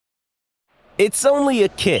It's only a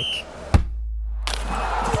kick,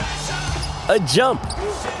 a jump,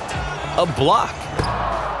 a block.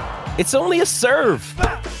 It's only a serve.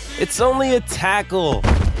 It's only a tackle,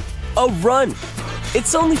 a run.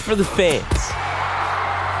 It's only for the fans.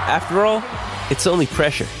 After all, it's only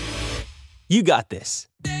pressure. You got this.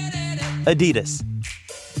 Adidas.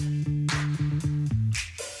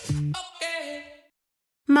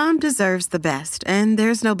 Mom deserves the best, and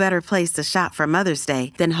there's no better place to shop for Mother's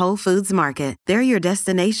Day than Whole Foods Market. They're your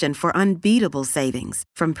destination for unbeatable savings,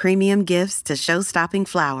 from premium gifts to show-stopping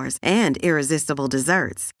flowers and irresistible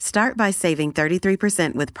desserts. Start by saving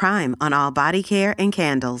 33% with Prime on all body care and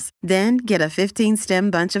candles. Then get a 15-stem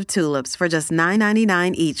bunch of tulips for just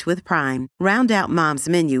 $9.99 each with Prime. Round out Mom's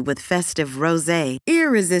menu with festive rosé,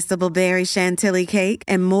 irresistible berry chantilly cake,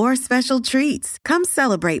 and more special treats. Come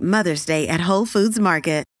celebrate Mother's Day at Whole Foods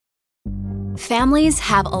Market. Families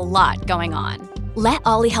have a lot going on. Let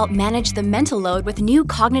Ollie help manage the mental load with new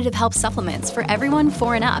cognitive help supplements for everyone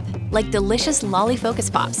 4 and up, like delicious Lolly Focus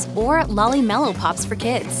Pops or Lolly Mellow Pops for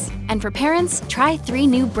kids. And for parents, try 3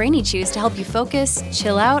 new Brainy Chews to help you focus,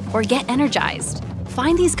 chill out, or get energized.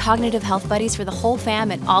 Find these cognitive health buddies for the whole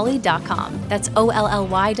fam at ollie.com. That's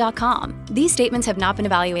OLLY.com. These statements have not been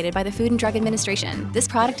evaluated by the Food and Drug Administration. This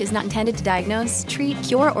product is not intended to diagnose, treat,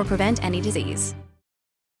 cure, or prevent any disease.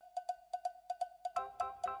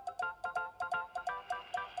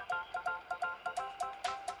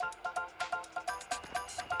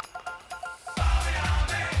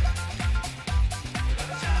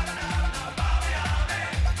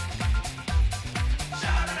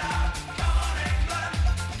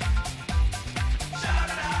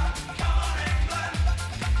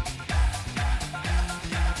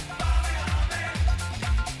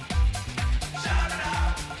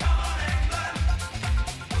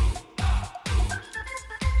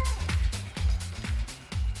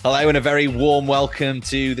 Hello and a very warm welcome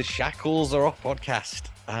to the Shackles Are Off podcast.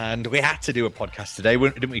 And we had to do a podcast today,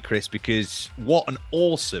 didn't we, Chris? Because what an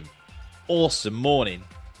awesome morning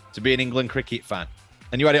to be an England cricket fan.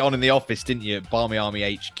 And you had it on in the office, didn't you, at Barmy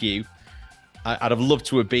Army HQ? I'd have loved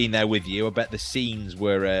to have been there with you. I bet the scenes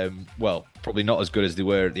were, probably not as good as they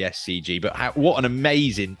were at the SCG. But what an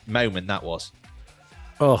amazing moment that was.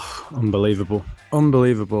 Oh, unbelievable.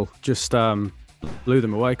 Unbelievable. Just blew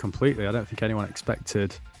them away completely. I don't think anyone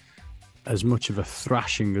expected as much of a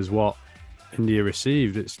thrashing as what India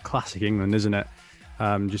received. It's classic England, isn't it?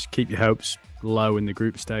 Just keep your hopes low in the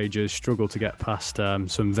group stages, struggle to get past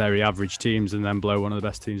some very average teams, and then blow one of the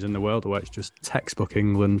best teams in the world away. It's just textbook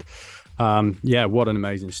England. What an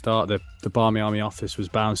amazing start. The Barmy Army office was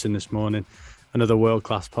bouncing this morning. Another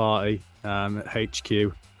world-class party at HQ.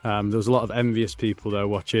 There was a lot of envious people, though,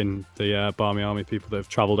 watching the Barmy Army people that have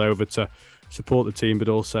travelled over to support the team, but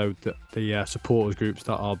also the supporters groups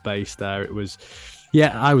that are based there. It was,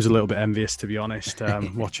 I was a little bit envious, to be honest,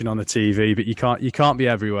 watching on the TV, but you can't be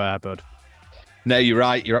everywhere, bud. No, you're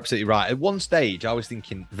right. You're absolutely right. At one stage, I was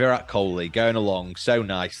thinking Virat Kohli going along so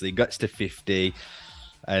nicely, gets to 50,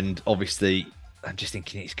 and obviously I'm just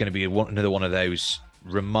thinking it's going to be another one of those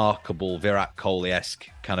remarkable Virat Kohli-esque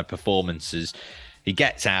kind of performances. He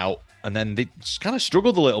gets out, and then they just kind of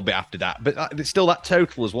struggled a little bit after that. But still, that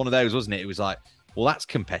total was one of those, wasn't it? It was like, well, that's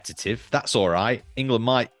competitive. That's all right. England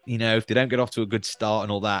might, if they don't get off to a good start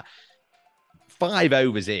and all that. 5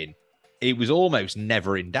 overs in, it was almost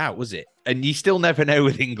never in doubt, was it? And you still never know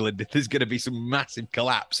with England if there's going to be some massive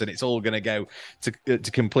collapse and it's all going to go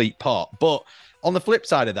to complete pot. But on the flip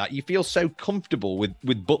side of that, you feel so comfortable with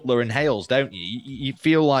Buttler and Hales, don't you? You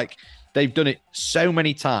feel like they've done it so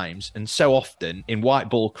many times and so often in white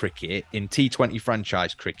ball cricket, in T20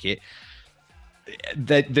 franchise cricket.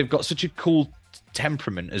 They've got such a cool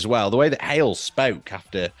temperament as well. The way that Hales spoke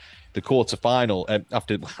after the quarterfinal, it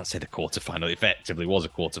effectively was a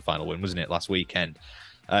quarterfinal win, wasn't it, last weekend?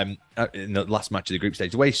 In the last match of the group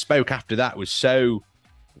stage, the way he spoke after that was so,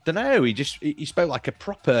 I don't know, he spoke like a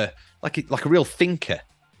proper, like a real thinker.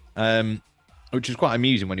 Which was quite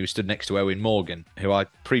amusing when he was stood next to Owen Morgan, who I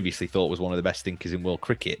previously thought was one of the best thinkers in world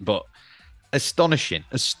cricket. But astonishing.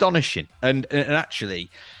 And actually,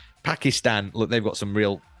 Pakistan, look, they've got some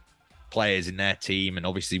real players in their team, and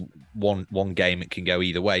obviously one game it can go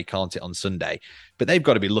either way, can't it, on Sunday? But they've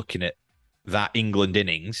got to be looking at that England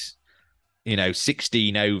innings,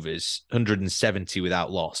 16 overs, 170 without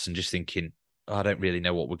loss, and just thinking, I don't really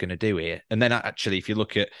know what we're going to do here. And then actually, if you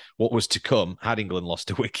look at what was to come, had England lost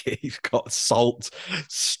a wicket, you've got Salt,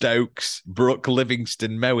 Stokes, Brooke,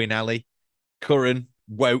 Livingston, Moeen Ali, Curran,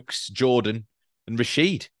 Wokes, Jordan, and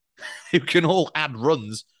Rashid, who can all add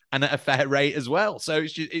runs and at a fair rate as well. So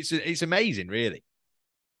it's amazing, really.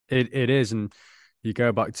 It is. And you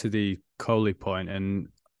go back to the Kohli point, and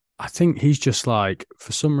I think he's just like,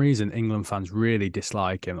 for some reason, England fans really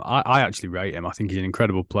dislike him. I actually rate him. I think he's an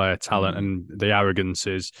incredible player, talent, and the arrogance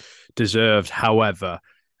is deserved. However,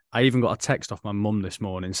 I even got a text off my mum this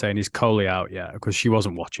morning saying, is Kohli out yet? Because she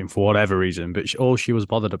wasn't watching for whatever reason, but all she was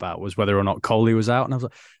bothered about was whether or not Kohli was out. And I was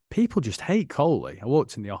like, people just hate Kohli. I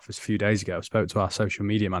walked in the office a few days ago, spoke to our social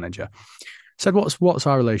media manager, said, what's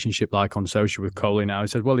our relationship like on social with Kohli now? He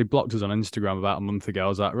said, well, he blocked us on Instagram about a month ago. I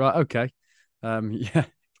was like, right, okay. Yeah,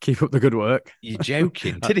 keep up the good work. You're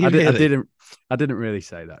joking. Did he really? I didn't really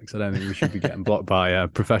say that because I don't think we should be getting blocked by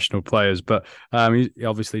professional players. But he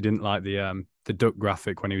obviously didn't like the duck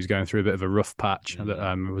graphic when he was going through a bit of a rough patch. That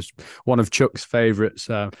it was one of Chuck's favourites.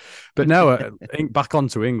 But no, back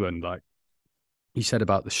onto England, like you said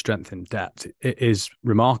about the strength in depth, it is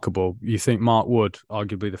remarkable. You think Mark Wood,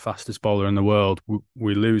 arguably the fastest bowler in the world,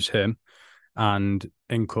 we lose him, and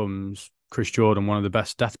in comes Chris Jordan, one of the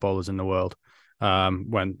best death bowlers in the world.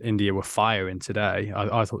 When India were firing today,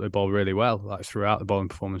 I thought they bowled really well. Like throughout, the bowling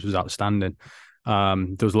performance was outstanding.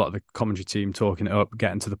 There was a lot of the commentary team talking it up,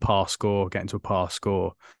 getting to a par score.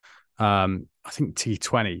 I think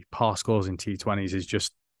T20 par scores in T20s is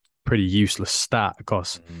just pretty useless stat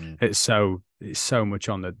because it's so much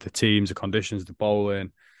on the teams, the conditions, the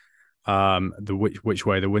bowling, which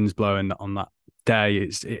way the wind's blowing on that day.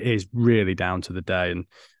 It is really down to the day. And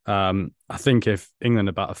I think if England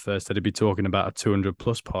are batted first, they'd be talking about a 200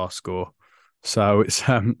 plus par score. So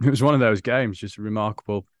it was one of those games, just a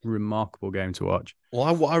remarkable game to watch.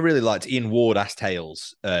 Well, what I really liked, Ian Ward asked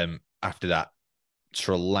Hales after that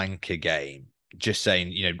Sri Lanka game, just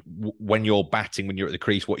saying, when you're batting, when you're at the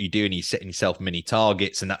crease, what you do, and you're setting yourself mini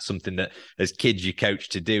targets, and that's something that as kids you coach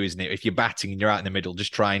to do, isn't it? If you're batting and you're out in the middle,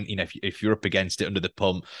 just try and, if you're up against it under the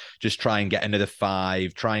pump, just try and get another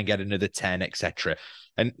 5, try and get another 10, etc.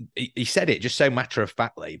 And he said it just so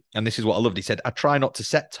matter-of-factly, and this is what I loved. He said, I try not to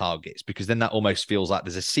set targets because then that almost feels like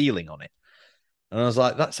there's a ceiling on it. And I was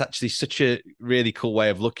like, that's actually such a really cool way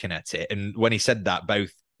of looking at it. And when he said that,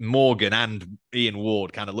 both Morgan and Ian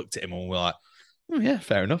Ward kind of looked at him and were like, oh, yeah,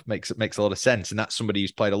 fair enough. Makes a lot of sense. And that's somebody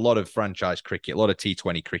who's played a lot of franchise cricket, a lot of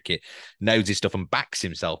T20 cricket, knows his stuff and backs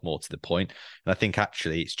himself more to the point. And I think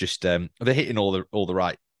actually it's just they're hitting all the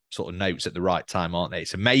right sort of notes at the right time, aren't they?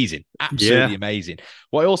 It's amazing. Absolutely amazing.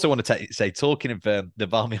 What I also want to say, talking of the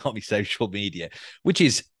Barmy Army social media, which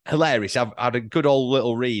is hilarious. I've had a good old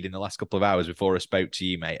little read in the last couple of hours before I spoke to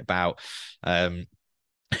you, mate, about some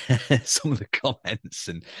of the comments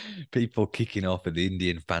and people kicking off and the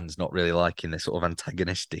Indian fans not really liking the sort of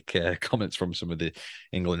antagonistic comments from some of the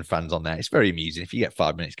England fans on there. It's very amusing. If you get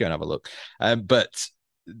 5 minutes, go and have a look. But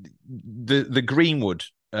the Greenwood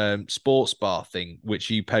sports bar thing, which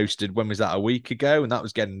you posted, when was that, a week ago? And that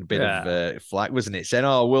was getting a bit of flack, wasn't it? Saying,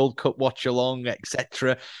 World Cup watch along,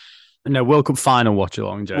 etc. No, World Cup final watch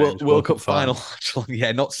along, James. World Cup final watch along,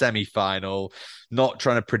 yeah, not semi-final. Not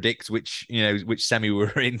trying to predict which semi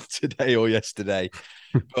we're in today or yesterday,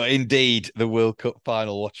 but indeed the World Cup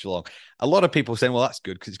final watch along. A lot of people saying, well, that's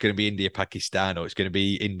good because it's going to be India, Pakistan, or it's going to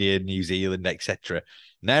be India, New Zealand, etc.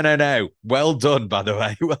 No. Well done, by the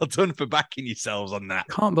way. Well done for backing yourselves on that.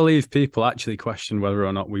 Can't believe people actually questioned whether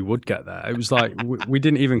or not we would get there. It was like we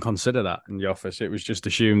didn't even consider that in the office. It was just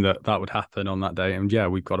assumed that would happen on that day. And yeah,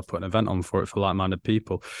 we've got to put an event on for it for like-minded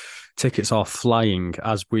people. Tickets are flying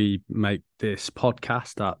as we make this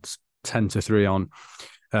podcast. That's 10 to 3 on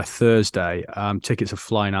Thursday. Tickets are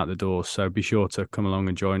flying out the door, so be sure to come along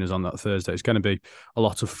and join us on that Thursday. It's going to be a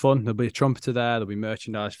lot of fun. There'll be a trumpeter there. There'll be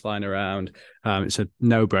merchandise flying around. It's a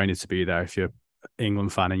no-brainer to be there if you're an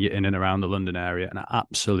England fan and you're in and around the London area. An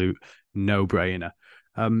absolute no-brainer.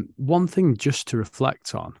 One thing just to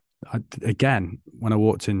reflect on, again, when I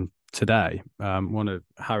walked in today, one of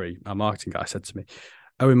Harry, our marketing guy, said to me,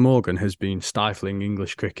 Owen Morgan has been stifling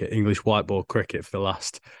English cricket, English white ball cricket for the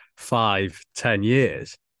last 5-10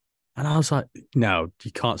 years. And I was like, no,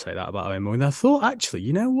 you can't say that about Owen Morgan. And I thought, actually,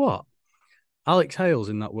 you know what? Alex Hales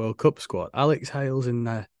in that World Cup squad, Alex Hales in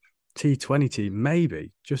the T20 team,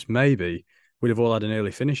 maybe, just maybe, we'd have all had an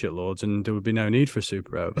early finish at Lords and there would be no need for a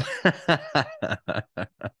super over.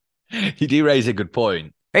 You do raise a good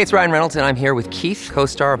point. Hey, it's Ryan Reynolds, and I'm here with Keith,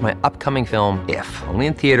 co-star of my upcoming film, If, only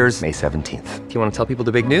in theaters May 17th. Do you want to tell people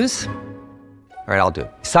the big news? All right, I'll do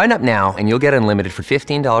it. Sign up now and you'll get unlimited for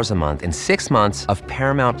 $15 a month and 6 months of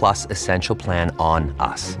Paramount Plus Essential Plan on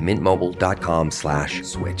us.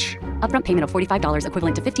 MintMobile.com/switch. Upfront payment of $45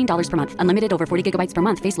 equivalent to $15 per month. Unlimited over 40 gigabytes per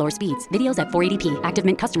month. Face lower speeds. Videos at 480p. Active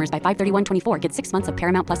Mint customers by 531.24 get 6 months of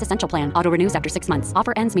Paramount Plus Essential Plan. Auto renews after 6 months.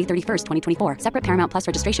 Offer ends May 31st, 2024. Separate Paramount Plus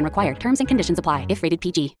registration required. Terms and conditions apply if rated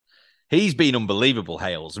PG. He's been unbelievable,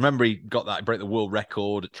 Hales. Remember, he broke the world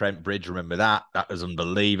record at Trent Bridge. Remember that? That was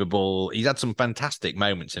unbelievable. He's had some fantastic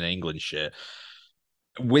moments in an England shirt.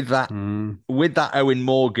 With that Owen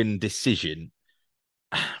Morgan decision,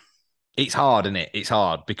 it's hard, isn't it? It's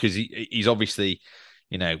hard because he's obviously,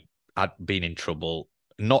 had been in trouble,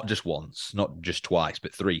 not just once, not just twice,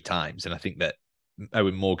 but 3 times. And I think that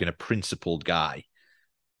Owen Morgan, a principled guy,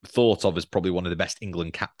 thought of as probably one of the best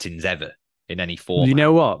England captains ever in any format. You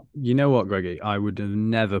know what, Greggy? I would have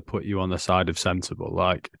never put you on the side of sensible.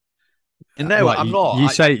 No, I'm not.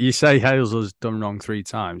 You say Hales has done wrong 3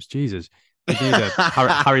 times. Jesus. You need a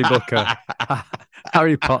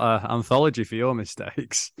Harry Potter anthology for your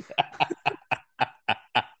mistakes.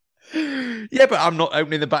 Yeah, but I'm not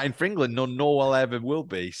opening the batting for England, nor will I ever will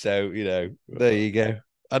be. So, there you go.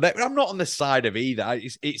 I'm not on the side of either.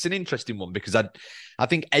 It's an interesting one because I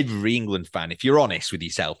think every England fan, if you're honest with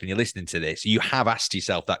yourself and you're listening to this, you have asked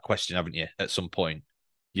yourself that question, haven't you, at some point?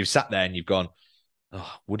 You've sat there and you've gone,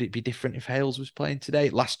 oh, would it be different if Hales was playing today?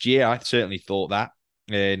 Last year, I certainly thought that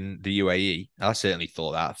in the UAE. I certainly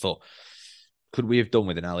thought that. I thought, could we have done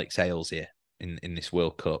with an Alex Hales here in this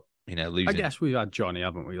World Cup? Losing. I guess we've had Johnny,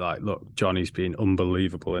 haven't we? Look, Johnny's been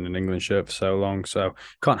unbelievable in an England shirt for so long, so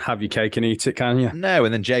can't have your cake and eat it, can you? No,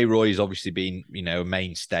 and then Jay Roy's obviously been, a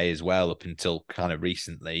mainstay as well up until kind of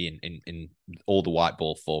recently in all the white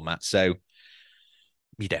ball formats. So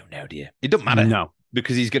you don't know, do you? It doesn't matter. No.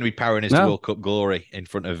 Because he's going to be powering us to World Cup glory in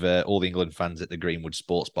front of all the England fans at the Greenwood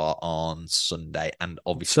Sports Bar on Sunday and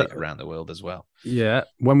obviously around the world as well. Yeah,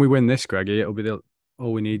 when we win this, Greggy, it'll be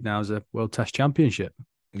all we need now is a World Test Championship.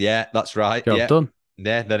 Yeah, that's right. Job done.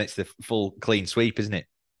 Yeah, then it's the full clean sweep, isn't it?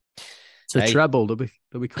 It's a treble. They'll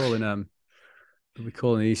be calling the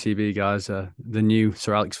ECB guys the new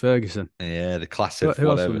Sir Alex Ferguson. Yeah, the classic. Who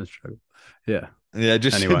else won the treble? Yeah. Yeah,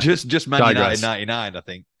 just Man United 99, I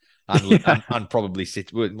think. And probably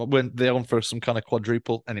City. Weren't they on for some kind of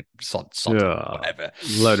quadruple? And whatever.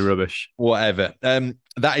 Load of rubbish. Whatever.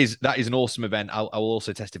 That is an awesome event. I will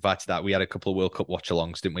also testify to that. We had a couple of World Cup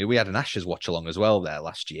watch-alongs, didn't we? We had an Ashes watch-along as well there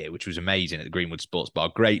last year, which was amazing at the Greenwood Sports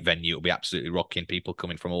Bar. Great venue. It'll be absolutely rocking. People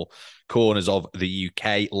coming from all corners of the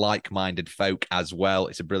UK, like-minded folk as well.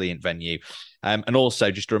 It's a brilliant venue. And also,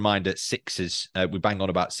 just a reminder, Sixers. We bang on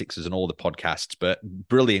about Sixers and all the podcasts, but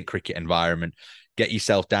brilliant cricket environment. Get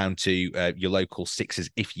yourself down to your local Sixers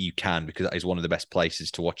if you can, because that is one of the best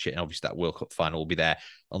places to watch it. And obviously that World Cup final will be there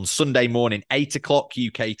on Sunday morning, 8 o'clock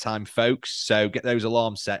UK time, folks. So get those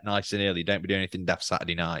alarms set nice and early. Don't be doing anything daft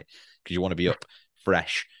Saturday night because you want to be up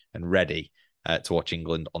fresh and ready to watch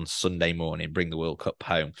England on Sunday morning. Bring the World Cup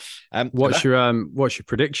home. What's your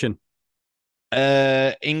prediction?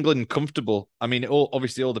 England comfortable. I mean, it all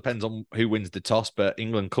depends on who wins the toss, but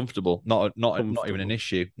England comfortable. Not even an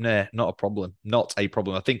issue. Nah, not a problem. Not a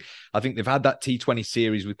problem. I think they've had that T20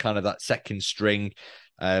 series with kind of that second string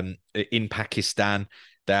in Pakistan.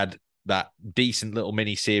 They had that decent little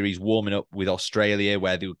mini series warming up with Australia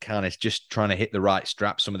where they were kind of just trying to hit the right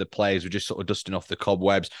strap. Some of the players were just sort of dusting off the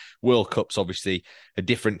cobwebs. World Cup's obviously a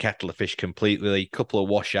different kettle of fish completely. Couple of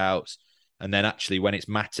washouts. And then actually, when it's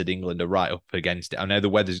mattered, England are right up against it. I know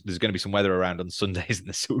there's going to be some weather around on Sundays,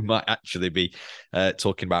 and so we might actually be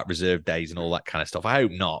talking about reserve days and all that kind of stuff. I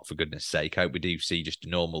hope not, for goodness sake. I hope we do see just a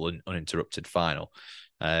normal and uninterrupted final,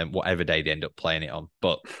 whatever day they end up playing it on.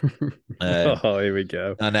 But here we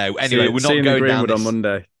go. I know. Anyway, we're not going down this... on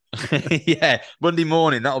Monday. Yeah, Monday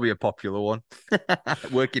morning. That'll be a popular one.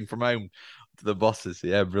 Working from home. The bosses,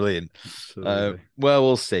 yeah, brilliant. Well,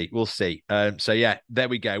 we'll see. So yeah, there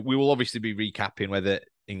we go. We will obviously be recapping whether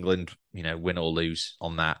England, win or lose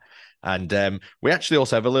on that. And we actually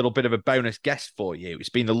also have a little bit of a bonus guest for you. It's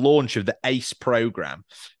been the launch of the ACE program.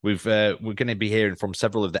 We're going to be hearing from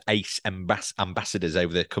several of the ACE ambassadors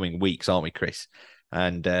over the coming weeks, aren't we, Chris?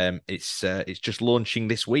 And it's just launching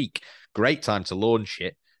this week. Great time to launch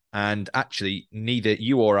it. And actually, neither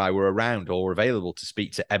you or I were around or available to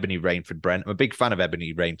speak to Ebony Rainford-Brent. I'm a big fan of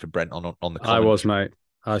Ebony Rainford-Brent on the commentary. I was, mate.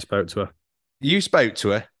 I spoke to her. You spoke to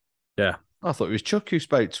her? Yeah. I thought it was Chuck who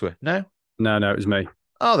spoke to her. No? No, it was me.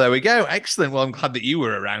 Oh, there we go. Excellent. Well, I'm glad that you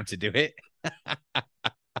were around to do it.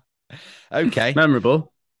 Okay.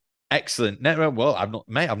 Memorable. Excellent. No, well, I've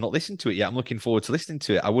not listened to it yet. I'm looking forward to listening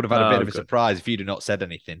to it. I would have had a bit of a surprise if you'd have not said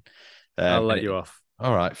anything. I'll let you off.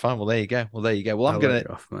 All right, fine. Well, there you go.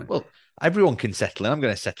 Well, everyone can settle in. I'm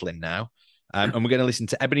going to settle in now. And we're going to listen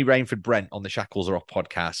to Ebony Rainford-Brent on the Shackles Are Off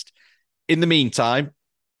podcast. In the meantime,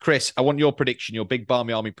 Chris, I want your prediction, your big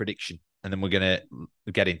Barmy Army prediction, and then we're going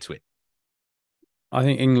to get into it. I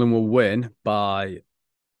think England will win by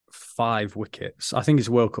 5 wickets. I think it's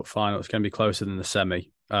a World Cup final. It's going to be closer than the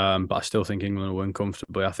semi, but I still think England will win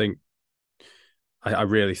comfortably. I think I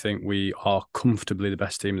really think we are comfortably the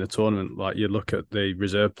best team in the tournament. Like, you look at the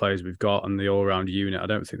reserve players we've got and the all-round unit, I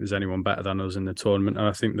don't think there's anyone better than us in the tournament, and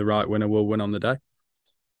I think the right winner will win on the day.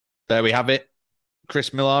 There we have it.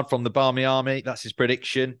 Chris Millard from the Barmy Army. That's his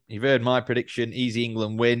prediction. You've heard my prediction. Easy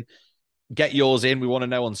England win. Get yours in. We want to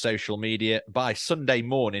know on social media. By Sunday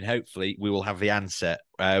morning, hopefully, we will have the answer.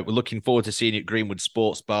 We're looking forward to seeing you at Greenwood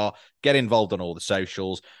Sports Bar. Get involved on all the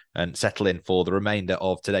socials and settle in for the remainder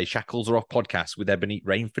of today's Shackles Are Off podcast with Ebony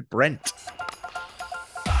Rainford-Brent.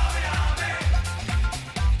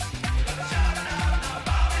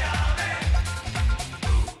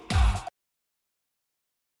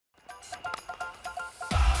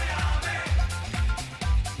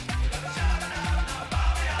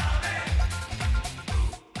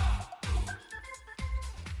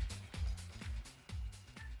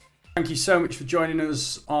 Thank you so much for joining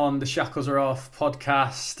us on the Shackles Are Off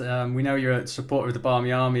podcast. We know you're a supporter of the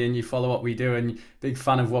Barmy Army and you follow what we do and big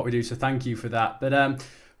fan of what we do, so thank you for that. But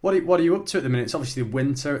what are you up to at the minute? It's obviously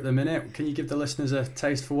winter at the minute. Can you give the listeners a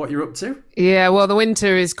taste for what you're up to? Yeah, well, the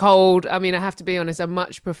winter is cold. I mean, I have to be honest, I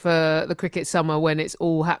much prefer the cricket summer when it's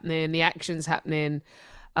all happening, the action's happening.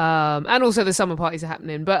 And also the summer parties are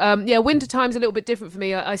happening. But yeah, winter time's a little bit different for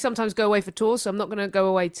me. I sometimes go away for tours, so I'm not going to go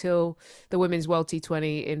away till the Women's World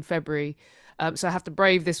T20 in February. So I have to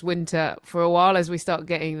brave this winter for a while as we start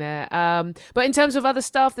getting there. But in terms of other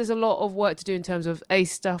stuff, there's a lot of work to do in terms of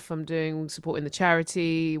ACE stuff. I'm supporting the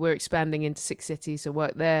charity. We're expanding into 6 cities, so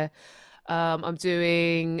work there. I'm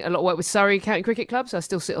doing a lot of work with Surrey County Cricket Club, so I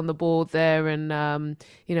still sit on the board there, and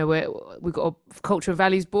we've got a culture and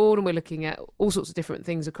values board, and we're looking at all sorts of different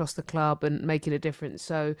things across the club and making a difference.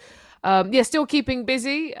 So yeah, still keeping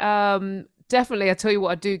busy. Definitely, I tell you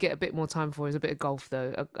what, I do get a bit more time for is a bit of golf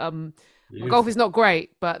though. Golf is not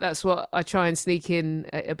great, but that's what I try and sneak in,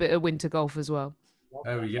 a bit of winter golf as well.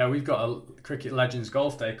 There we go. We've got a Cricket Legends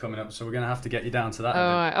Golf Day coming up, so we're going to have to get you down to that. All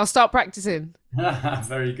right, I'll start practicing.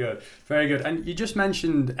 Very good. Very good. And you just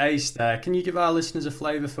mentioned ACE there. Can you give our listeners a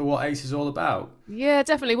flavour for what ACE is all about? Yeah,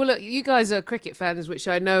 definitely. Well, look, you guys are cricket fans, which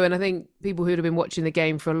I know, and I think people who have been watching the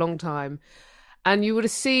game for a long time. And you would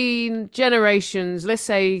have seen generations, let's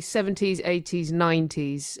say 70s, 80s,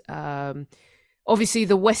 90s. Obviously,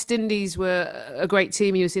 the West Indies were a great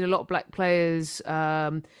team. You would have seen a lot of black players.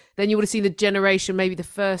 Then you would have seen the generation, maybe the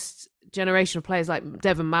first generation of players like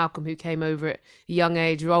Devon Malcolm, who came over at a young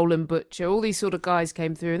age, Roland Butcher, all these sort of guys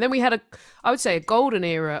came through. And then we had I would say, a golden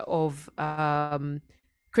era of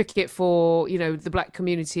cricket for, the black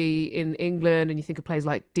community in England. And you think of players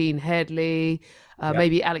like Dean Headley,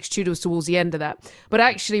 maybe Alex Tudor was towards the end of that. But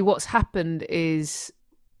actually what's happened is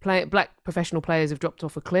black professional players have dropped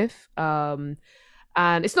off a cliff.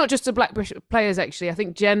 And it's not just the black players, actually. I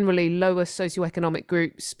think generally lower socioeconomic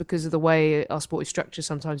groups, because of the way our sport is structured,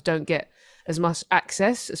 sometimes don't get as much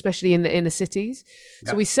access, especially in the inner cities.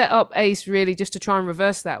 Yeah. So we set up ACE really just to try and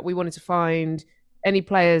reverse that. We wanted to find any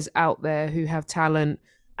players out there who have talent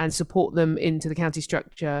and support them into the county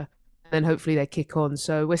structure, and then hopefully they kick on.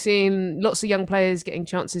 So we're seeing lots of young players getting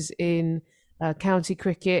chances in county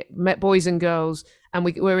cricket, boys and girls, and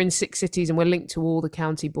we're in 6 cities and we're linked to all the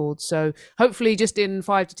county boards. So hopefully just in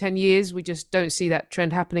 5 to 10 years, we just don't see that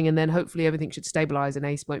trend happening, and then hopefully everything should stabilise and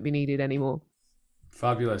ACE won't be needed anymore.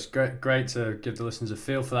 Fabulous. Great to give the listeners a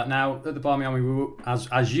feel for that. Now, at the Barmy Army, we will,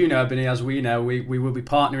 as you know, Ebony, as we know, we will be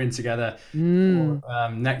partnering together for,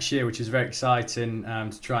 next year, which is very exciting,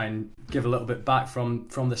 to try and give a little bit back from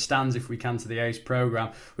the stands, if we can, to the ACE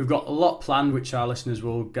programme. We've got a lot planned, which our listeners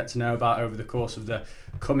will get to know about over the course of the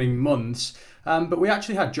coming months. But we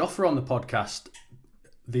actually had Jofra on the podcast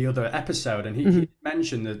the other episode, and he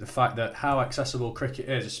mentioned the fact that how accessible cricket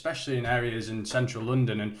is, especially in areas in central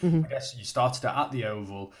London, and I guess you started it at the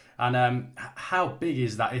Oval, and how big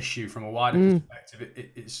is that issue from a wider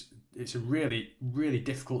perspective? It's a really, really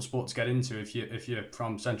difficult sport to get into if you're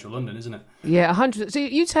from central London, isn't it? Yeah, 100%. So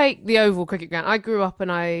you take the Oval cricket ground. I grew up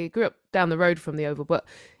down the road from the Oval, but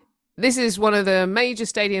this is one of the major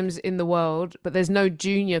stadiums in the world, but there's no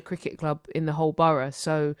junior cricket club in the whole borough.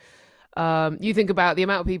 So you think about the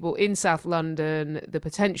amount of people in South London, the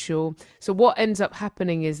potential. So what ends up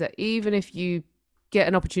happening is that even if you get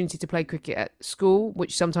an opportunity to play cricket at school,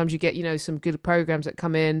 which sometimes you get, some good programs that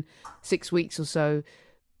come in 6 weeks or so,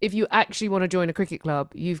 if you actually want to join a cricket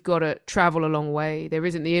club, you've got to travel a long way. There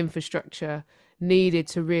isn't the infrastructure needed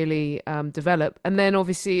to really develop. And then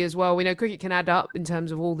obviously as well, we know cricket can add up in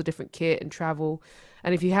terms of all the different kit and travel.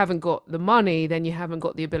 And if you haven't got the money, then you haven't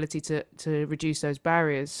got the ability to reduce those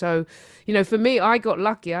barriers. So, for me, I got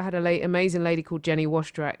lucky. I had amazing lady called Jenny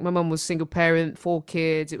Washtrack. My mum was single parent, 4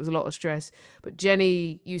 kids. It was a lot of stress. But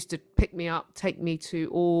Jenny used to pick me up, take me to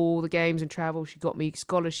all the games and travel. She got me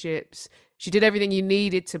scholarships. She did everything you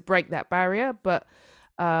needed to break that barrier. But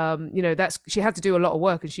she had to do a lot of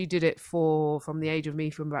work, and she did it from the age of me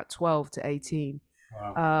from about 12 to 18.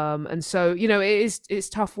 Wow. And so, it's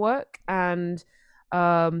tough work. And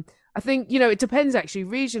I think, it depends actually.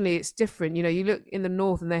 Regionally, it's different. You look in the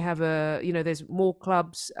north and they have there's more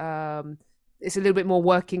clubs. It's a little bit more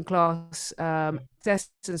working class. And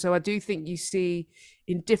so I do think you see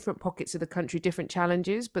in different pockets of the country, different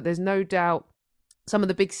challenges, but there's no doubt some of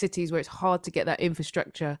the big cities where it's hard to get that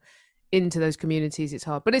infrastructure into those communities, it's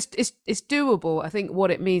hard, but it's doable. I think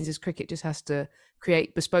what it means is cricket just has to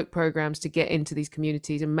create bespoke programs to get into these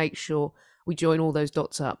communities and make sure we join all those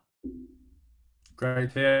dots up.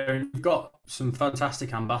 Great here. You've got some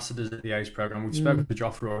fantastic ambassadors at the ACE program. We've spoken to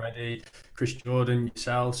Joffrey already, Chris Jordan,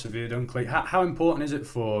 yourself, Severe Dunkley. How important is it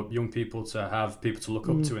for young people to have people to look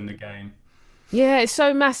up to in the game? Yeah, it's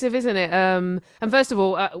so massive, isn't it? And first of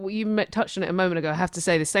all, you touched on it a moment ago. I have to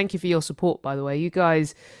say this. Thank you for your support, by the way. You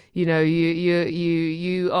guys,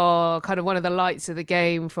 you are kind of one of the lights of the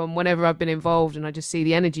game from whenever I've been involved, and I just see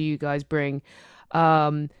the energy you guys bring.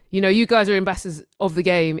 You guys are ambassadors of the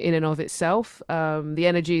game in and of itself. The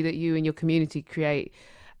energy that you and your community create.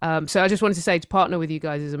 So I just wanted to say to partner with you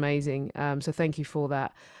guys is amazing. So thank you for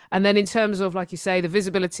that. And then in terms of, like you say, the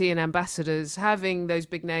visibility and ambassadors, having those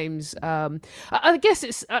big names, I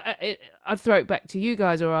guess I'd throw it back to you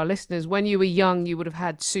guys or our listeners. When you were young, you would have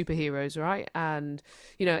had superheroes, right? And,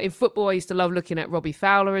 in football, I used to love looking at Robbie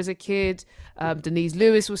Fowler as a kid. Denise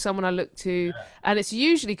Lewis was someone I looked to. And it's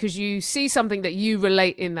usually because you see something that you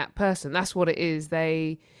relate in that person. That's what it is.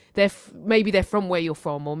 Maybe they're from where you're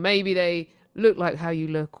from, or maybe they look like how you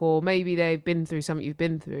look, or maybe they've been through something you've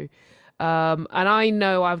been through. And I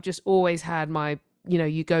know I've just always had my,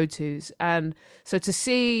 you go-tos. And so to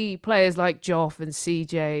see players like Joff and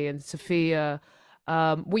CJ and Sophia,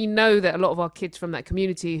 we know that a lot of our kids from that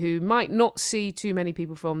community who might not see too many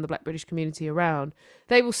people from the Black British community around,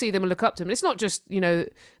 they will see them and look up to them. And it's not just,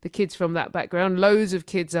 the kids from that background. Loads of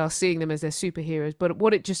kids are seeing them as their superheroes. But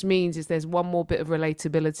what it just means is there's one more bit of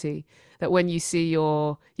relatability, that when you see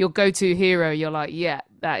your go-to hero, you're like, yeah,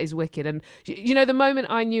 that is wicked. And, the moment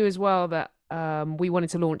I knew as well that we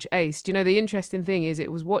wanted to launch ACE, the interesting thing is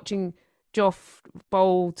it was watching Joff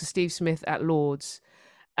bowl to Steve Smith at Lord's.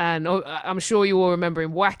 And I'm sure you all remember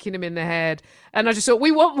him whacking him in the head. And I just thought,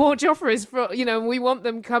 we want more Joffreys, we want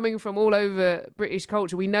them coming from all over British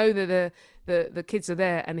culture. We know that the kids are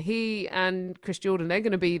there. And he and Chris Jordan, they're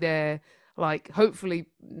going to be there, like, hopefully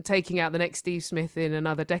taking out the next Steve Smith in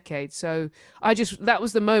another decade. So that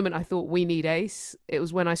was the moment I thought, we need ACE. It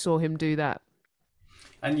was when I saw him do that.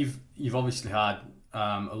 And you've obviously had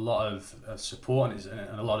a lot of support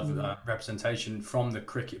and a lot of representation from the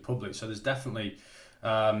cricket public. So there's definitely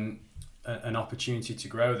an opportunity to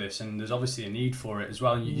grow this, and there's obviously a need for it as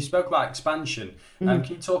well. And you spoke about expansion. Can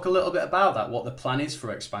you talk a little bit about that, what the plan is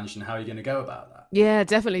for expansion, how you're going to go about that? Yeah,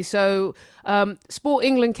 definitely. So Sport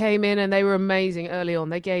England came in and they were amazing early on.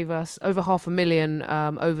 They gave us over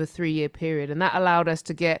 $500,000 over a 3-year period, and that allowed us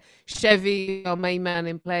to get Chevy, our main man,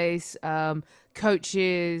 in place,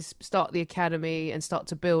 coaches, start the academy and start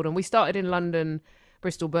to build. And we started in London,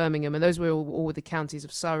 Bristol, Birmingham, and those were all the counties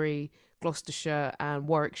of Surrey, Gloucestershire and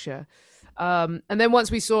Warwickshire. And then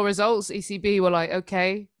once we saw results, ECB were like,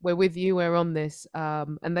 okay, we're with you, we're on this.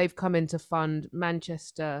 And they've come in to fund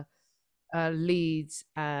Manchester, Leeds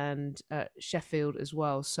and Sheffield as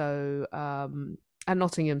well. So, and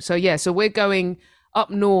Nottingham. So yeah, so we're going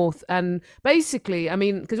up north. And basically, I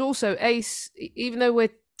mean, because also ACE, even though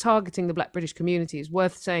we're targeting the Black British community, it's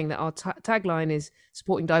worth saying that our tagline is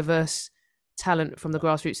supporting diverse talent from the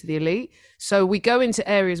grassroots to the elite. So we go into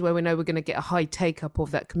areas where we know we're going to get a high take up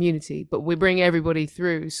of that community, but we bring everybody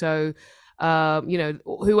through. So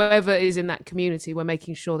whoever is in that community, we're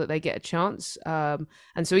making sure that they get a chance. And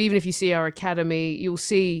so even if you see our academy, you'll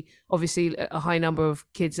see obviously a high number of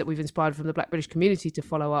kids that we've inspired from the Black British community to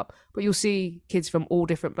follow up, but you'll see kids from all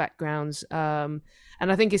different backgrounds.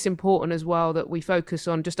 And I think it's important as well that we focus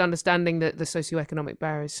on just understanding the socioeconomic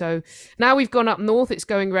barriers. So now we've gone up north, it's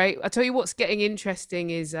going great. I tell you what's getting interesting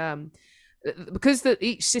is because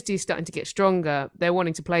each city is starting to get stronger, they're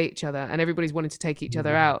wanting to play each other and everybody's wanting to take each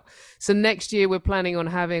other out. So next year we're planning on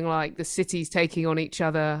having like the cities taking on each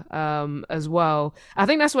other as well. I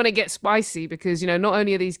think that's when it gets spicy because, not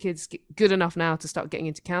only are these kids good enough now to start getting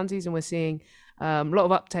into counties, and we're seeing a lot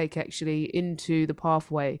of uptake actually into the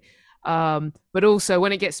pathway. But also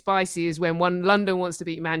when it gets spicy is when London wants to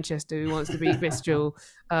beat Manchester, who wants to beat Bristol.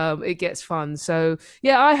 It gets fun. So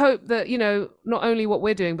yeah, I hope that, not only what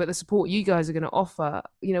we're doing, but the support you guys are going to offer,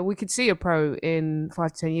 we could see a pro in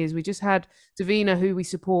 5 to 10 years. We just had Davina, who we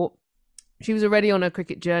support. She was already on her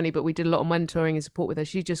cricket journey, but we did a lot of mentoring and support with her.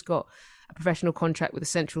 She just got a professional contract with the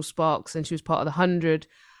Central Sparks, and she was part of the 100.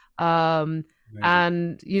 And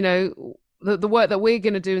the work that we're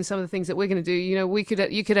going to do and some of the things that we're going to do,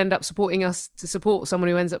 you could end up supporting us to support someone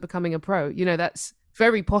who ends up becoming a pro. That's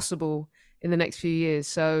very possible in the next few years.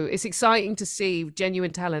 So it's exciting to see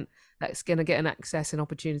genuine talent that's going to get an access and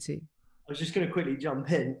opportunity. I was just going to quickly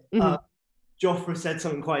jump in. Joffre said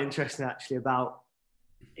something quite interesting actually about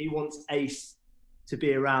he wants Ace to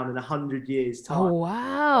be around in 100 years' time. Oh,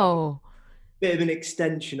 wow. Bit of an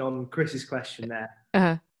extension on Chris's question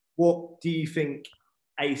there. What do you think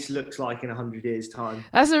Ace looks like in 100 years' time?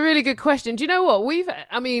 That's a really good question. Do you know what?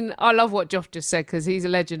 I love what Joff just said, because he's a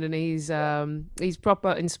legend and he's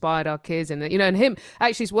proper inspired our kids. And, and him,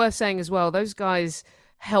 actually, it's worth saying as well, those guys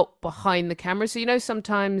help behind the camera. So,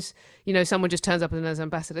 sometimes, someone just turns up as an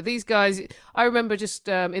ambassador. These guys, I remember just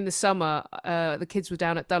in the summer, the kids were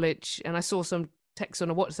down at Dulwich and I saw some text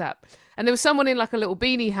on a WhatsApp and there was someone in like a little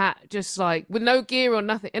beanie hat, just like with no gear or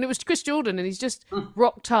nothing. And it was Chris Jordan, and he's just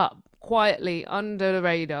rocked up quietly under the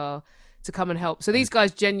radar to come and help. So these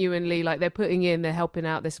guys genuinely, like, they're helping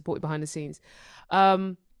out, they're supporting behind the scenes.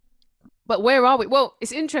 But where are we? Well,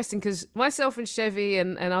 it's interesting because myself and Chevy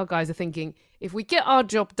and our guys are thinking, if we get our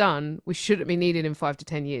job done, we shouldn't be needed in 5 to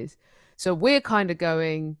 10 years. So we're kind of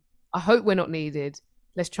going, I hope we're not needed.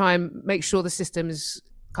 Let's try and make sure the system is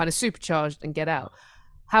kind of supercharged and get out.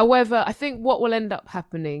 However, I think what will end up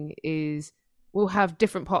happening is we'll have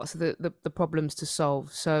different parts of the problems to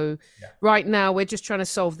solve. So right now we're just trying to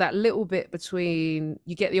solve that little bit between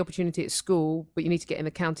you get the opportunity at school, but you need to get in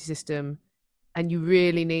the county system, and you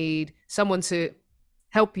really need someone to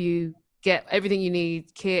help you get everything you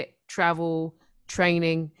need, kit, travel,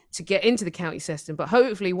 training, to get into the county system. But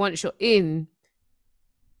hopefully once you're in,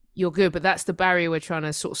 you're good. But that's the barrier we're trying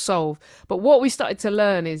to sort of solve. But what we started to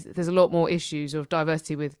learn is there's a lot more issues of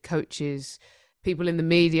diversity with coaches, people in the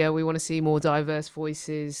media. We want to see more diverse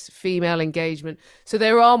voices, female engagement. So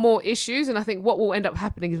there are more issues. And I think what will end up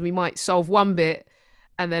happening is we might solve one bit,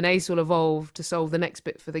 and then ACE will evolve to solve the next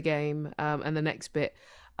bit for the game, and the next bit.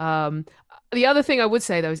 The other thing I would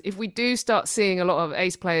say, though, is if we do start seeing a lot of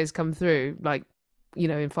ACE players come through, like,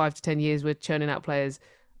 in 5 to 10 years, we're churning out players,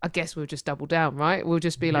 I guess we'll just double down, right? We'll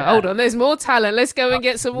just be like, hold on, there's more talent. Let's go and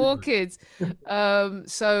get some more kids.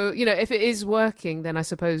 So, if it is working, then I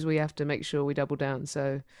suppose we have to make sure we double down.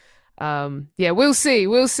 So, we'll see.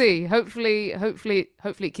 We'll see. Hopefully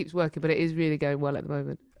it keeps working, but it is really going well at the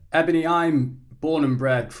moment. Ebony, I'm born and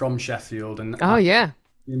bred from Sheffield, and I've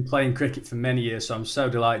been playing cricket for many years, so I'm so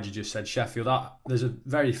delighted you just said Sheffield. There's a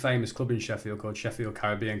very famous club in Sheffield called Sheffield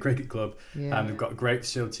Caribbean Cricket Club, and they've got a great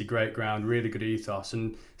facility, great ground, really good ethos.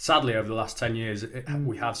 And sadly, over the last 10 years,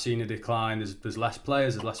 we have seen a decline. There's less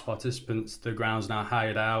players, there's less participants. The ground's now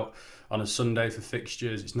hired out on a Sunday for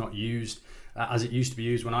fixtures. It's not used as it used to be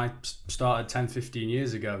used when I started 10, 15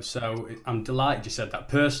 years ago. So I'm delighted you said that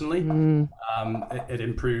personally. It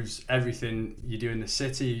improves everything you do in the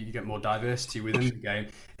city. You get more diversity within the game.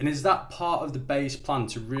 And is that part of the base plan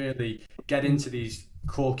to really get into these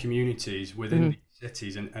core communities within these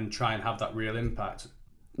cities and try and have that real impact?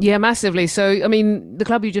 Yeah, massively. So, I mean, the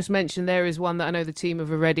club you just mentioned there is one that I know the team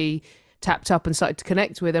have already tapped up and started to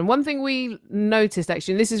connect with. And one thing we noticed,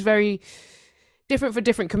 actually, and this is very different for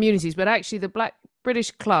different communities, but actually the Black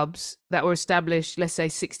British clubs that were established, let's say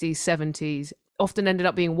 60s, 70s, often ended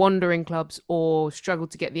up being wandering clubs or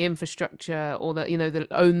struggled to get the infrastructure or that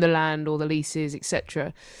own the land or the leases,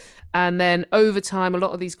 etc. And then over time, a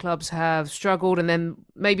lot of these clubs have struggled, and then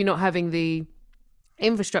maybe not having the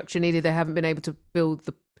infrastructure needed, they haven't been able to build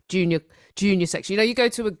the junior section. You go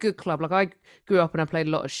to a good club, like I grew up and I played a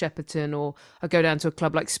lot of Shepperton, or I go down to a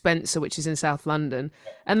club like Spencer, which is in South London,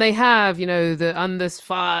 and they have the under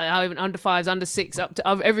 5s, under 6, up to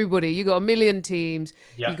everybody. You got a million teams,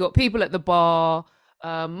 you got people at the bar,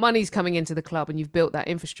 money's coming into the club, and you've built that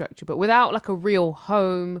infrastructure. But without like a real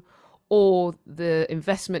home or the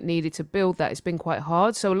investment needed to build that, it's been quite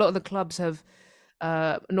hard. So a lot of the clubs have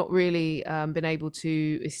not really been able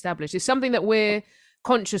to establish. It's something that we're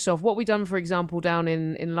conscious of. What we've done, for example, down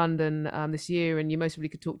in London this year, and you most probably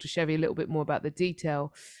could talk to Chevy a little bit more about the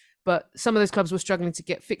detail, but some of those clubs were struggling to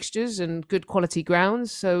get fixtures and good quality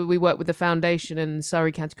grounds. So we worked with the foundation and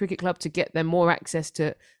Surrey County Cricket Club to get them more access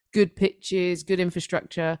to good pitches, good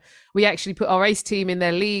infrastructure. We actually put our ACE team in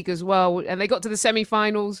their league as well, and they got to the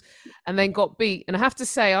semi-finals and then got beat. And I have to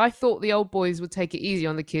say, I thought the old boys would take it easy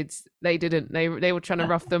on the kids. They didn't. They were trying to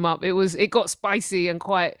rough them up. It got spicy and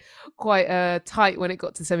quite tight when it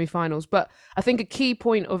got to semi-finals. But I think a key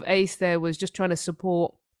point of ACE there was just trying to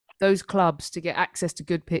support those clubs to get access to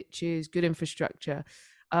good pitches, good infrastructure.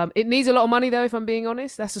 It needs a lot of money, though, if I'm being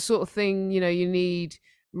honest. That's the sort of thing, you need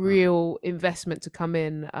real investment to come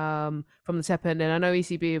in from the top end. And I know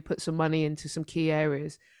ECB have put some money into some key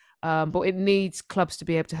areas, but it needs clubs to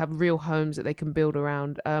be able to have real homes that they can build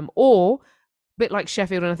around, or a bit like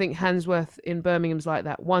Sheffield, and I think Handsworth in Birmingham's like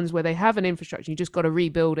that, ones where they have an infrastructure, you just got to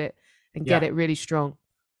rebuild it and get it really strong.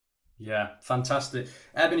 Yeah, fantastic.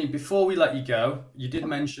 Ebony, before we let you go, you did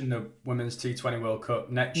mention the Women's T20 World Cup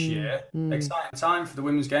next year. Exciting time for the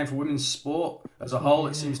women's game, for women's sport as a whole.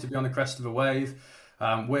 It seems to be on the crest of a wave.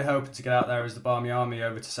 We're hoping to get out there as the Barmy Army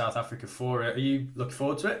over to South Africa for it. Are you looking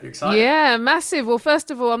forward to it? Are you excited? Yeah, massive. Well, first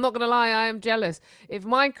of all, I'm not going to lie, I am jealous. If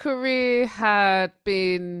my career had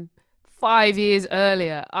been 5 years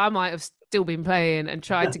earlier, I might have still been playing and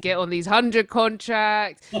tried to get on these 100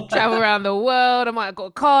 contracts, travel around the world. I might have got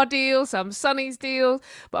a car deal, some Sonny's deals.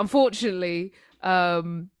 But unfortunately,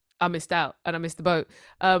 I missed out and I missed the boat.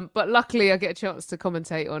 But luckily I get a chance to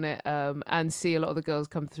commentate on it and see a lot of the girls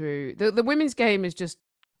come through. The women's game is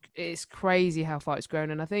it's crazy how far it's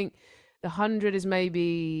grown. And I think the 100 is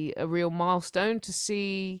maybe a real milestone to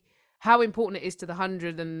see how important it is to the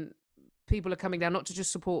 100, and people are coming down not to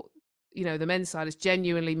just support the men's side. It's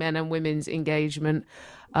genuinely men and women's engagement.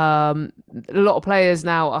 A lot of players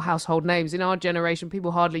now are household names. In our generation,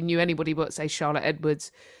 people hardly knew anybody but, say, Charlotte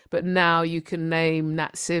Edwards. But now you can name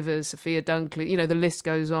Nat Sivers, Sophia Dunkley, the list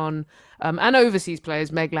goes on. And overseas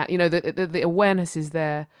players, Meg Lang, the awareness is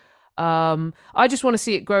there. I just want to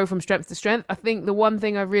see it grow from strength to strength. I think the one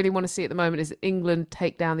thing I really want to see at the moment is England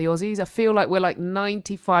take down the Aussies. I feel like we're like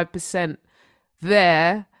 95%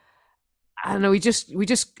 there. I don't know. We just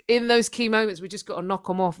in those key moments, we just got to knock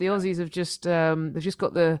them off. The Aussies have just they've just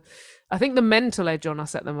got the mental edge on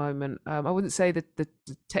us at the moment. I wouldn't say the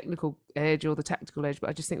technical edge or the tactical edge, but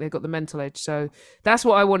I just think they've got the mental edge. So that's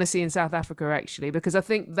what I want to see in South Africa, actually, because I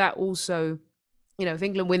think that also, if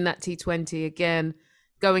England win that T20 again,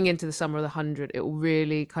 going into the summer of the 100, it will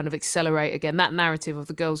really kind of accelerate again that narrative of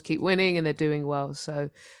the girls keep winning and they're doing well. So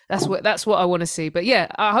that's what I want to see. But yeah,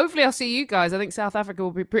 hopefully I'll see you guys. I think South Africa will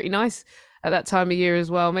be pretty nice at that time of year as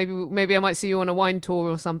well. Maybe I might see you on a wine tour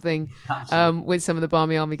or something with some of the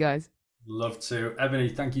Barmy Army guys. Love to. Ebony,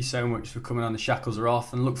 thank you so much for coming on. The shackles are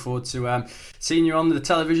off, and look forward to seeing you on the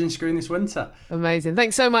television screen this winter. Amazing.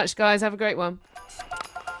 Thanks so much, guys. Have a great one.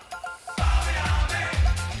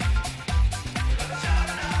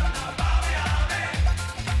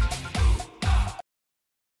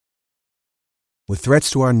 With threats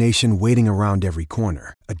to our nation waiting around every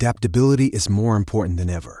corner, adaptability is more important than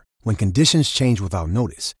ever. When conditions change without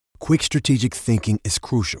notice, quick strategic thinking is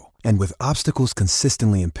crucial. And with obstacles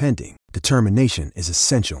consistently impending, determination is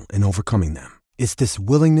essential in overcoming them. It's this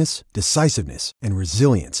willingness, decisiveness, and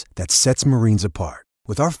resilience that sets Marines apart.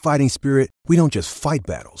 With our fighting spirit, we don't just fight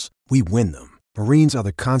battles, we win them. Marines are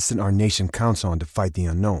the constant our nation counts on to fight the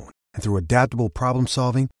unknown. And through adaptable problem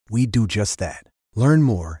solving, we do just that. Learn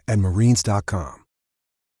more at marines.com.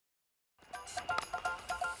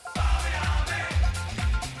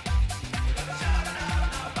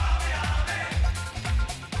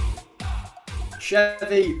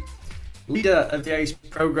 Chevy, leader of the ACE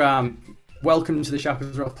program, welcome to the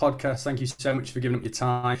Shackles Are Off podcast. Thank you so much for giving up your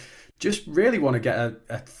time. Just really want to get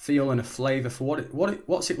a feel and a flavour for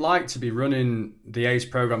what's it like to be running the ACE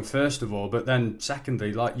program, first of all, but then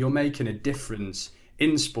secondly, like, you're making a difference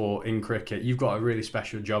in sport, in cricket. You've got a really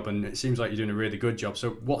special job, and it seems like you're doing a really good job.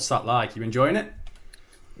 So what's that like? You enjoying it?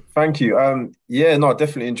 Thank you. Yeah, no,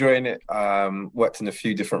 definitely enjoying it. Worked in a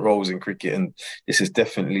few different roles in cricket, and this is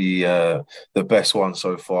definitely the best one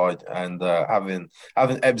so far. And having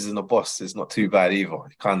Ebbs as a boss is not too bad either.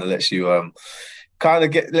 It kind of lets you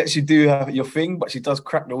lets you do your thing, but she does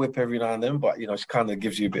crack the whip every now and then. But she kind of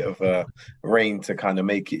gives you a bit of reign to kind of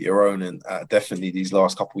make it your own. And definitely these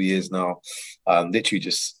last couple of years now, literally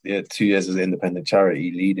just 2 years as an independent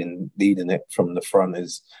charity, leading it from the front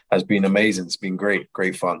has been amazing. It's been great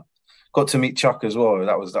fun. Got to meet Chuck as well.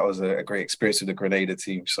 That was a great experience with the Grenada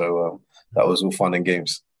team. So that was all fun and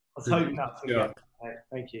games. I was hoping that. Yeah.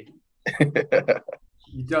 Thank you.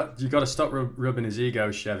 You got to stop rubbing his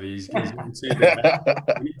ego, Chevy. He's getting too big.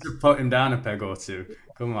 You need to put him down a peg or two.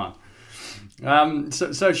 Come on.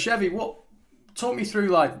 So Chevy, talk me through,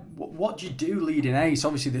 like, what do you do leading ACE?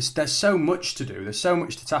 Obviously, there's so much to do. There's so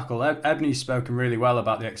much to tackle. Ebony's spoken really well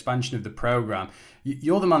about the expansion of the programme.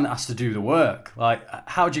 You're the man that has to do the work. Like,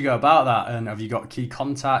 how do you go about that? And have you got key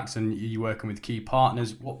contacts and are you working with key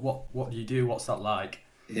partners? What do you do? What's that like?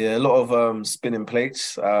 Yeah, a lot of spinning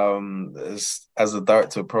plates. As a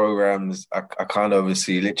director of programs, I kind of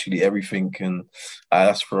oversee literally everything, and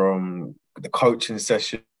that's from the coaching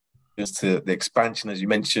sessions to the expansion, as you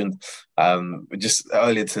mentioned. Just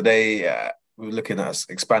earlier today, we were looking at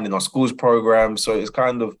expanding our schools program. So it's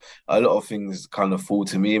kind of a lot of things kind of fall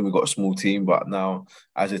to me, and we've got a small team, but now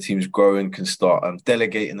as the team's growing, can start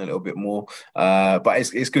delegating a little bit more. But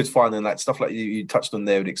it's good fun, and like stuff like you touched on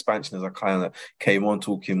there with expansion, as I kind of came on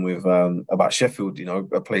talking with about Sheffield, you know,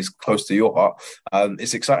 a place close to your heart.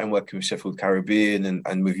 It's exciting working with Sheffield Caribbean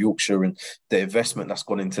and with Yorkshire, and the investment that's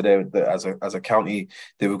gone into there as a county.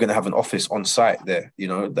 They were going to have an office on site there, you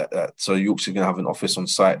know, so Yorkshire's going to have an office on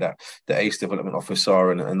site that the ACE Development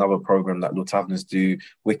Officer and another program that Lord Taverners do,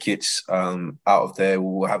 Wickets, out of there,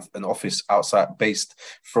 will have an office outside based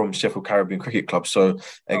from Sheffield Caribbean Cricket Club. So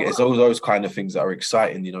it's all those kind of things that are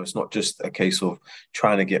exciting. You know, it's not just a case of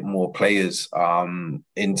trying to get more players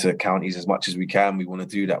into counties as much as we can. We want to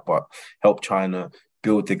do that, but help trying to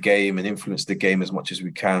build the game and influence the game as much as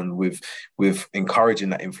we can with encouraging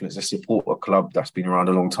that influence. Let's support a club that's been around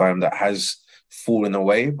a long time that has fallen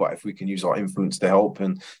away, but if we can use our influence to help,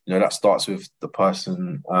 and you know, that starts with the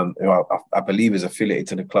person who I believe is affiliated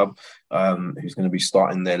to the club, who's going to be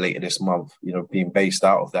starting there later this month. You know, being based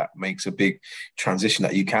out of that makes a big transition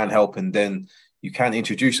that you can help, and then you can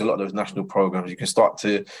introduce a lot of those national programs. You can start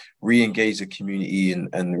to re-engage the community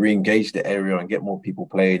and re-engage the area and get more people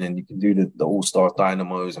playing. And you can do the all-star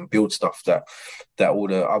dynamos and build stuff that all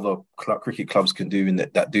the other cricket clubs can do, and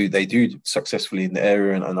they do successfully in the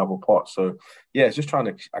area and other parts. So yeah, it's just trying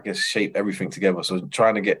to, I guess, shape everything together. So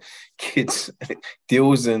trying to get kids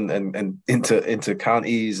deals and into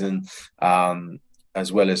counties, and as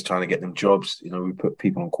well as trying to get them jobs. You know, we put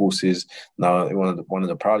people on courses. Now, one of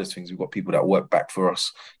the proudest things, we've got people that work back for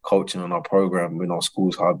us, coaching on our program, in our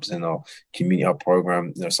schools hubs, in our community hub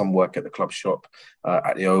program. You know, some work at the club shop,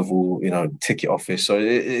 at the Oval, you know, ticket office. So it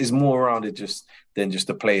is more around it than just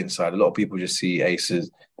the playing side. A lot of people just see aces,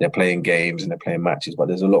 they're playing games and they're playing matches, but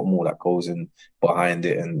there's a lot more that goes in behind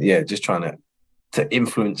it. And yeah, just trying to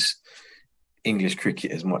influence English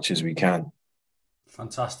cricket as much as we can.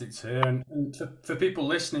 Fantastic to hear. And for people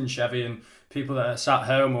listening, Chevy, and people that are sat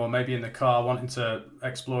home or maybe in the car wanting to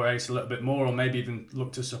explore ACE a little bit more, or maybe even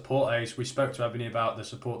look to support ACE, we spoke to Ebony about the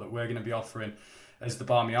support that we're going to be offering as the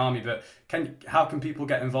Barmy Army. But how can people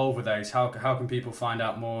get involved with ACE? How can people find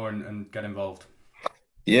out more and get involved?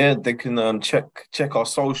 Yeah, they can check our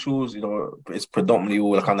socials. You know, it's predominantly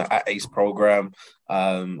all kind of at ACE program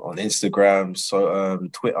on Instagram, so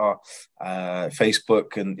Twitter,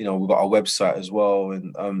 Facebook, and you know, we've got our website as well.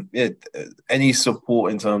 And yeah, any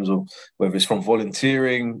support in terms of whether it's from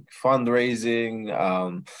volunteering,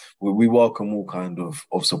 fundraising, we welcome all kind of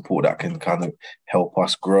support that can kind of help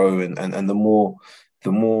us grow. And the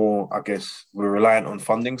more, I guess, we're reliant on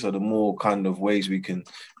funding, so the more kind of ways we can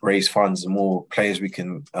raise funds, the more players we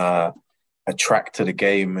can attract to the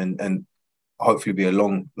game, and hopefully be a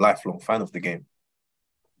lifelong fan of the game.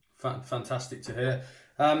 Fantastic to hear.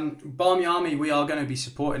 Barmy Army, we are going to be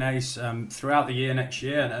supporting ACE throughout the year next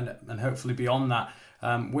year, and hopefully beyond that.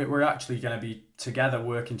 We're actually going to be together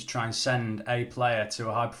working to try and send a player to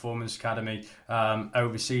a high performance academy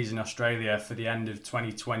overseas in Australia for the end of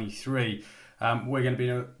 2023. We're going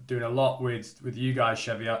to be doing a lot with you guys,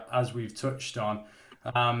 Chevy, as we've touched on.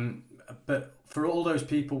 But for all those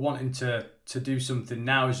people wanting to do something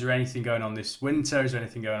now, is there anything going on this winter? Is there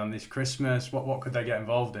anything going on this Christmas? What could they get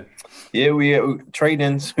involved in? Yeah, we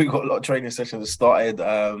trainings. We've got a lot of training sessions that started.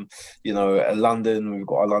 You know, at London, we've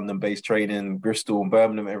got our London-based training, Bristol and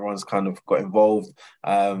Birmingham. Everyone's kind of got involved.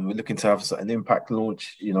 We're looking to have an impact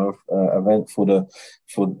launch, you know, event for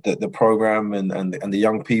the program and the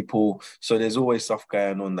young people. So there's always stuff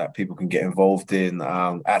going on that people can get involved in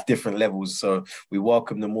at different levels. So we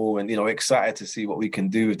welcome them all, and you know, excited to see what we can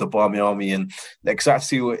do with the Barmy Army, and excited to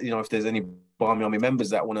see what, you know, if there's any Barmy Army members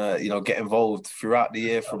that want to, you know, get involved throughout the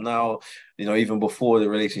year from now, you know, even before the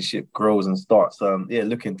relationship grows and starts. Yeah,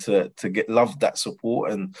 looking to love that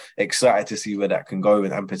support, and excited to see where that can go,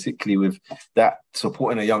 and particularly with that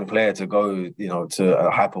supporting a young player to go, you know, to a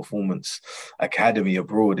high performance academy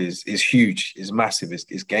abroad is huge, is massive,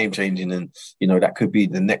 it's game changing, and you know, that could be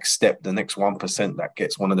the next step, the next 1% that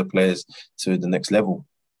gets one of the players to the next level.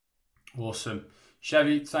 Awesome.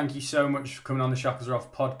 Chevy, thank you so much for coming on the Shackles Are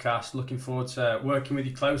Off podcast. Looking forward to working with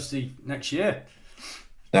you closely next year.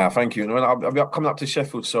 Nah, thank you. And when I'll be coming up to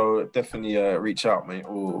Sheffield, so definitely reach out, mate.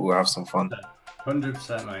 We'll have some fun.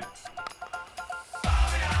 100%, mate.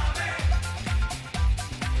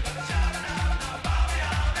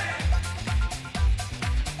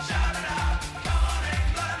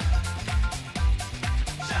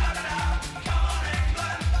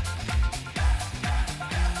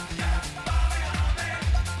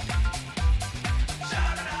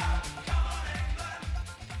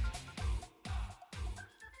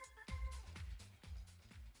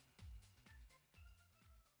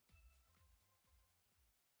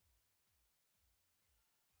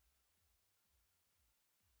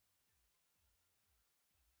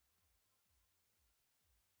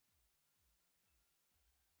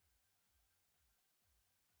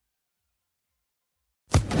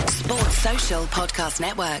 Sports Social Podcast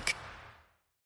Network.